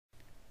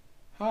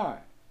Hi,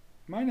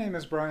 my name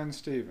is Brian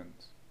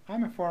Stevens.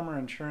 I'm a former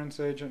insurance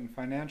agent and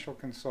financial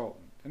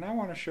consultant, and I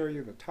want to show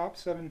you the top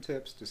 7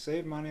 tips to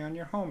save money on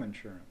your home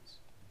insurance.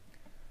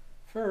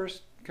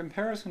 First,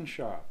 comparison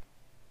shop.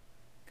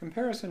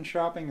 Comparison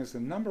shopping is the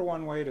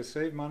 #1 way to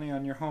save money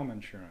on your home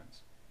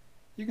insurance.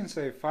 You can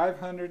save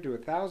 $500 to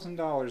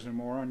 $1,000 or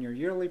more on your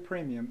yearly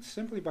premium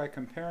simply by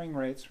comparing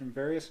rates from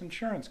various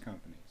insurance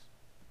companies.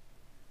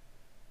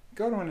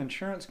 Go to an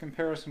insurance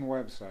comparison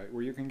website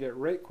where you can get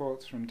rate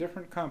quotes from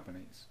different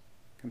companies.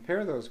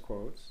 Compare those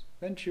quotes,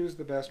 then choose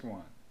the best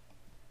one.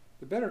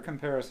 The better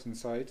comparison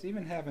sites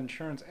even have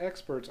insurance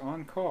experts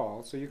on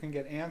call so you can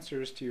get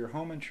answers to your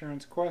home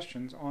insurance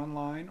questions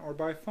online or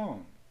by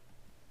phone.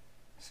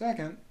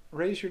 Second,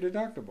 raise your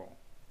deductible.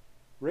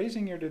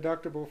 Raising your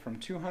deductible from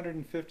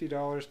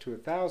 $250 to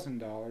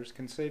 $1,000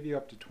 can save you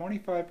up to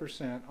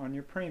 25% on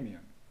your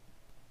premium.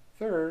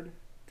 Third,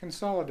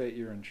 consolidate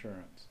your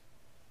insurance.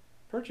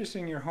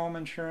 Purchasing your home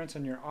insurance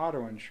and your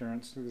auto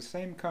insurance through the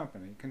same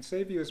company can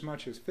save you as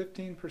much as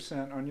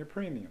 15% on your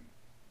premium.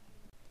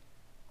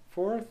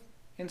 Fourth,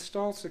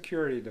 install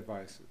security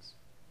devices.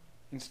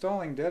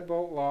 Installing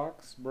deadbolt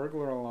locks,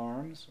 burglar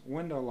alarms,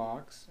 window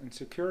locks, and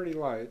security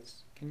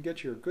lights can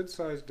get you a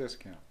good-sized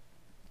discount.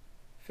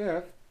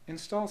 Fifth,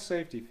 install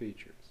safety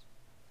features.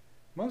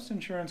 Most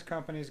insurance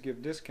companies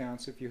give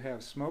discounts if you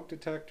have smoke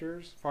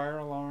detectors, fire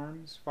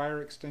alarms,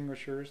 fire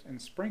extinguishers, and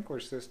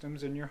sprinkler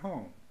systems in your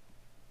home.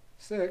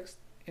 Sixth,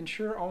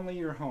 insure only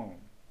your home.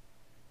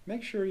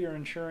 Make sure you're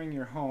insuring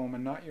your home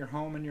and not your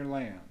home and your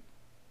land.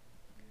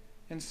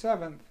 And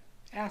seventh,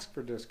 ask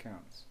for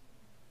discounts.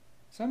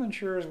 Some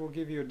insurers will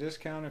give you a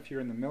discount if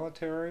you're in the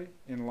military,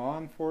 in law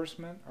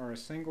enforcement, or a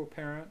single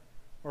parent,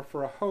 or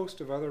for a host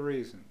of other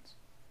reasons.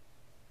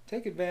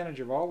 Take advantage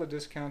of all the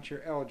discounts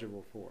you're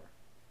eligible for.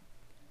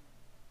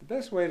 The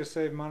best way to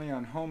save money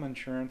on home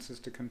insurance is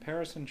to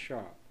comparison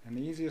shop, and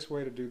the easiest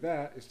way to do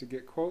that is to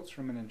get quotes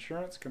from an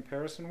insurance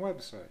comparison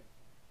website.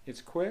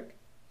 It's quick,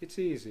 it's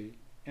easy,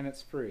 and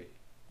it's free.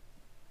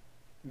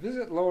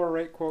 Visit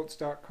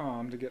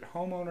lowerratequotes.com to get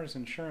homeowners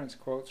insurance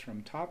quotes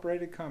from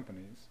top-rated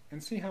companies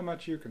and see how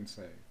much you can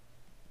save.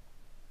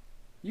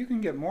 You can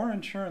get more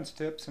insurance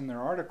tips in their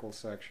article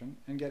section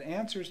and get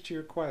answers to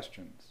your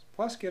questions,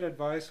 plus get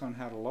advice on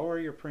how to lower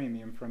your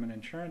premium from an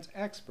insurance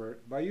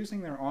expert by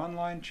using their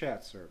online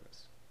chat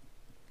service.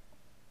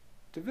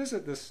 To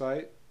visit this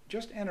site,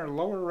 just enter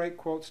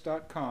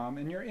lowerratequotes.com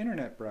in your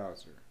internet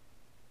browser.